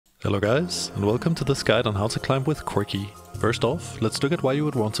Hello guys, and welcome to this guide on how to climb with Corki. First off, let's look at why you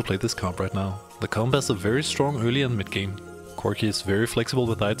would want to play this comp right now. The comp has a very strong early and mid game. Corki is very flexible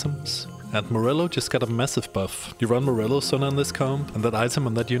with items, and Morello just got a massive buff. You run Morello Sona in this comp, and that item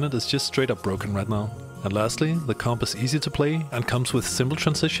on that unit is just straight up broken right now. And lastly, the comp is easy to play and comes with simple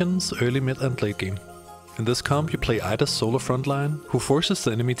transitions early, mid and late game. In this comp you play Ida's solo frontline, who forces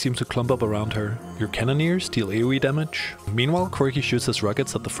the enemy team to clump up around her. Your Cannoneers deal AoE damage. Meanwhile, Corki shoots his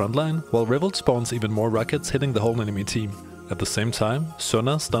rockets at the frontline, while Revolt spawns even more rockets hitting the whole enemy team. At the same time,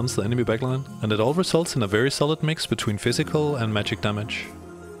 Sona stuns the enemy backline, and it all results in a very solid mix between physical and magic damage.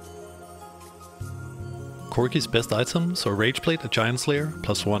 Corki's best items are Rageblade, a Giant Slayer,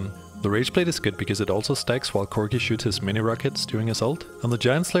 +1. The Rageblade is good because it also stacks while Corki shoots his mini rockets during his ult, and the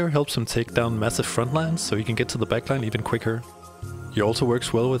Giant Slayer helps him take down massive frontlines so he can get to the backline even quicker. He also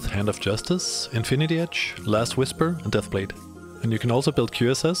works well with Hand of Justice, Infinity Edge, Last Whisper and Deathblade. And you can also build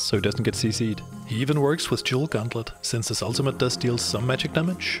QSS so he doesn't get CC'd. He even works with Jewel Gauntlet, since his ultimate does deal some magic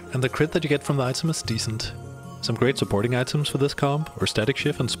damage, and the crit that you get from the item is decent. Some great supporting items for this comp are Static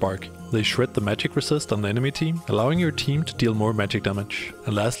Shift and Spark. They shred the magic resist on the enemy team, allowing your team to deal more magic damage.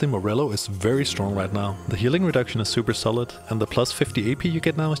 And lastly, Morello is very strong right now. The healing reduction is super solid, and the plus 50 AP you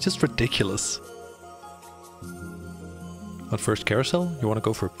get now is just ridiculous. At first Carousel, you want to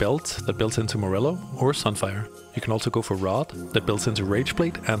go for Belt that builds into Morello or Sunfire. You can also go for Rod that builds into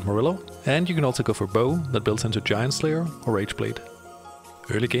Rageblade and Morello, and you can also go for Bow that builds into Giant Slayer or Rageblade.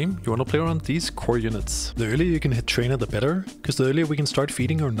 Early game, you want to play around these core units. The earlier you can hit Trainer the better, because the earlier we can start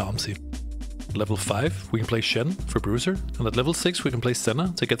feeding our Nomsy. At level 5 we can play Shen for Bruiser, and at level 6 we can play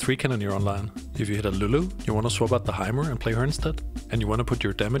Senna to get 3 Cannoneer online. If you hit a Lulu, you want to swap out the Heimer and play her instead, and you want to put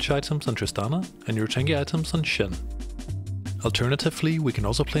your damage items on Tristana and your tanky items on Shen. Alternatively, we can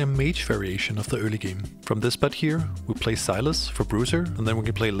also play a Mage variation of the early game. From this spot here, we play Silas for Bruiser, and then we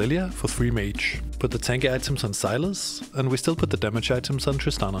can play Lilia for 3 Mage. Put the tanky items on Silas, and we still put the damage items on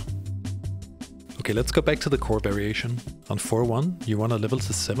Tristana. Okay, let's go back to the core variation. On 4-1, you want to level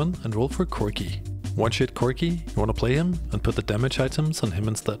to 7 and roll for Corki. Once you hit Corki, you want to play him and put the damage items on him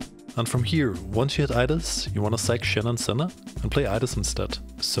instead. And from here, once you hit Idas, you want to sack Shen and Senna and play Idas instead.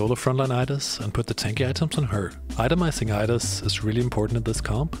 Solo frontline Idas and put the tanky items on her. Itemizing Idas is really important in this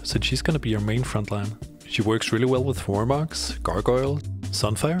comp, since she's going to be your main frontline. She works really well with Warmogs, Gargoyle,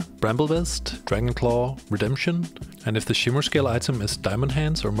 Sunfire, Bramble Vest, Dragonclaw, Redemption, and if the Shimmerscale item is Diamond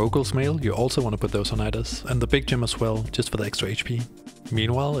Hands or Mogul's Mail, you also want to put those on Idas, and the Big Gem as well, just for the extra HP.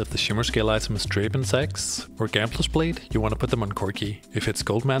 Meanwhile, if the Shimmerscale item is Draven's Axe or Gambler's Blade, you want to put them on Corki. If it's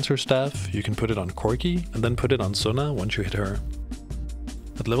Goldmancer's Staff, you can put it on Corki and then put it on Sona once you hit her.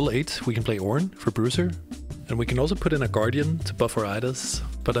 At level 8 we can play Ornn for Bruiser, and we can also put in a Guardian to buff our Idas.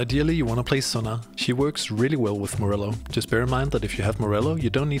 But ideally you want to play Sona. She works really well with Morello. Just bear in mind that if you have Morello, you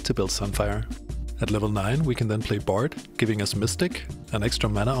don't need to build Sunfire. At level 9 we can then play Bard, giving us Mystic, an extra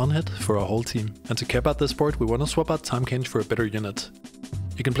mana on hit for our whole team. And to cap out this board, we want to swap out Time Kench for a better unit.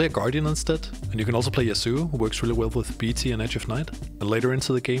 You can play a Guardian instead, and you can also play Yasuo, who works really well with BT and Edge of Night. And later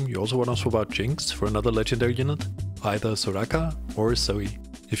into the game you also want to swap out Jinx for another legendary unit, either Soraka or Zoe.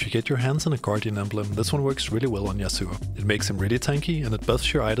 If you get your hands on a Guardian emblem, this one works really well on Yasuo. It makes him really tanky and it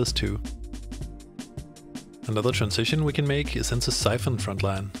buffs your Idas too. Another transition we can make is into Sy'fen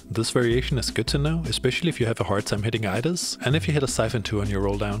frontline. This variation is good to know, especially if you have a hard time hitting Idas, and if you hit a Sy'fen 2 on your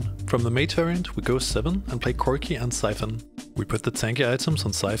roll down. From the Mage variant, we go 7 and play Corki and Sy'fen. We put the tanky items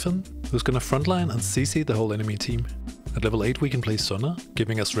on Sy'fen, who's gonna frontline and CC the whole enemy team. At level 8 we can play Sona,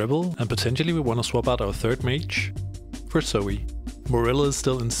 giving us Rebel, and potentially we want to swap out our third Mage for Zoe. Morello is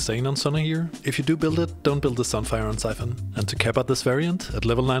still insane on Sona here. If you do build it, don't build the Sunfire on Sy'fen. And to cap out this variant, at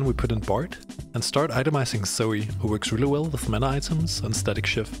level 9 we put in Bard, and start itemizing Zoe, who works really well with mana items and Static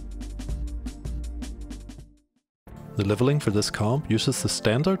Shift. The leveling for this comp uses the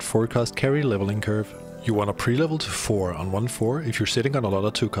standard 4-cost carry leveling curve. You want to pre-level to 4 on 1-4 if you're sitting on a lot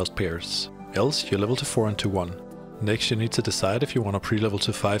of 2-cost pairs, else you level to 4 on 2-1. Next you need to decide if you want to pre-level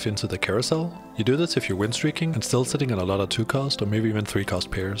to 5 into the Carousel. You do this if you're win streaking and still sitting on a lot of 2-cost or maybe even 3-cost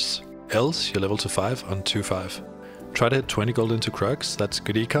pairs, else you level to 5 on 2-5. Try to hit 20 gold into Crux, that's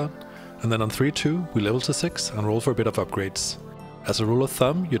good Econ, and then on 3-2 we level to 6 and roll for a bit of upgrades. As a rule of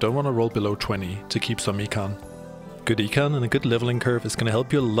thumb, you don't want to roll below 20 to keep some Econ. Good Econ and a good leveling curve is going to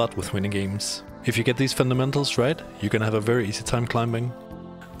help you a lot with winning games. If you get these fundamentals right, you're going to have a very easy time climbing.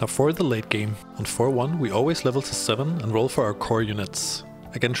 Now for the late game, on 4-1 we always level to 7 and roll for our core units.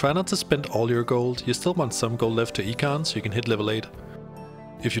 Again, try not to spend all your gold, you still want some gold left to Econ so you can hit level 8.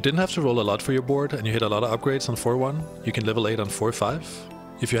 If you didn't have to roll a lot for your board and you hit a lot of upgrades on 4-1, you can level 8 on 4-5.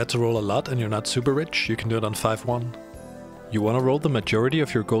 If you had to roll a lot and you're not super rich, you can do it on 5-1. You want to roll the majority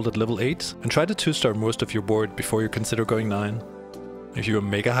of your gold at level 8 and try to 2-star most of your board before you consider going 9. If you are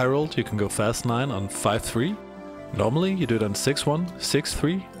mega high rolled, you can go fast 9 on 5-3. Normally you do it on 6-1,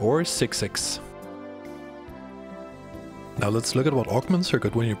 6-3 or 6-6. Now let's look at what augments are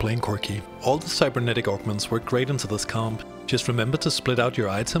good when you're playing Corki. All the cybernetic augments work great into this comp. Just remember to split out your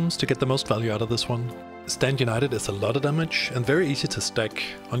items to get the most value out of this one. Stand United is a lot of damage and very easy to stack.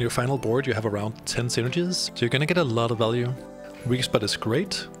 On your final board you have around 10 synergies, so you're gonna get a lot of value. Weak Spot is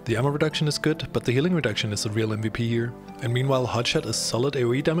great, the ammo reduction is good, but the healing reduction is the real MVP here. And meanwhile Hotshot is solid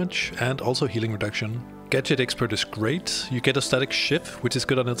AoE damage and also healing reduction. Gadget Expert is great, you get a static shift, which is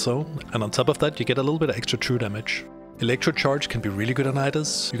good on its own, and on top of that you get a little bit of extra true damage. Electro Charge can be really good on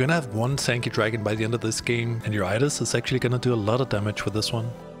Idas. You're gonna have one tanky dragon by the end of this game, and your Idas is actually gonna do a lot of damage with this one.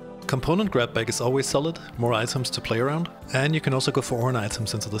 Component grab bag is always solid, more items to play around, and you can also go for Ornn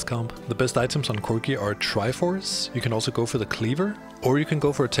items into this comp. The best items on Corki are Triforce, you can also go for the Cleaver, or you can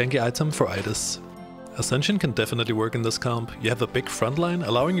go for a tanky item for Idas. Ascension can definitely work in this comp. You have a big frontline,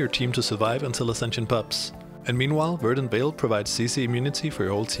 allowing your team to survive until Ascension pops. And meanwhile, Verdant Veil provides CC immunity for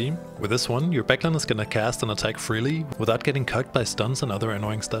your whole team. With this one, your backline is gonna cast and attack freely without getting cucked by stuns and other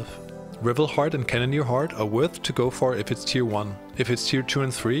annoying stuff. Revel Heart and Cannoneer Heart are worth to go for if it's tier 1. If it's tier 2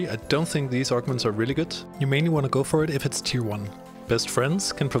 and 3, I don't think these augments are really good. You mainly want to go for it if it's tier 1. Best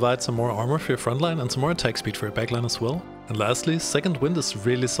Friends can provide some more armor for your frontline and some more attack speed for your backline as well. And lastly, Second Wind is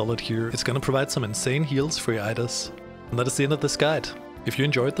really solid here. It's gonna provide some insane heals for your Idas. And that is the end of this guide. If you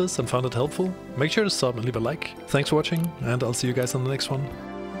enjoyed this and found it helpful, make sure to sub and leave a like. Thanks for watching, and I'll see you guys on the next one.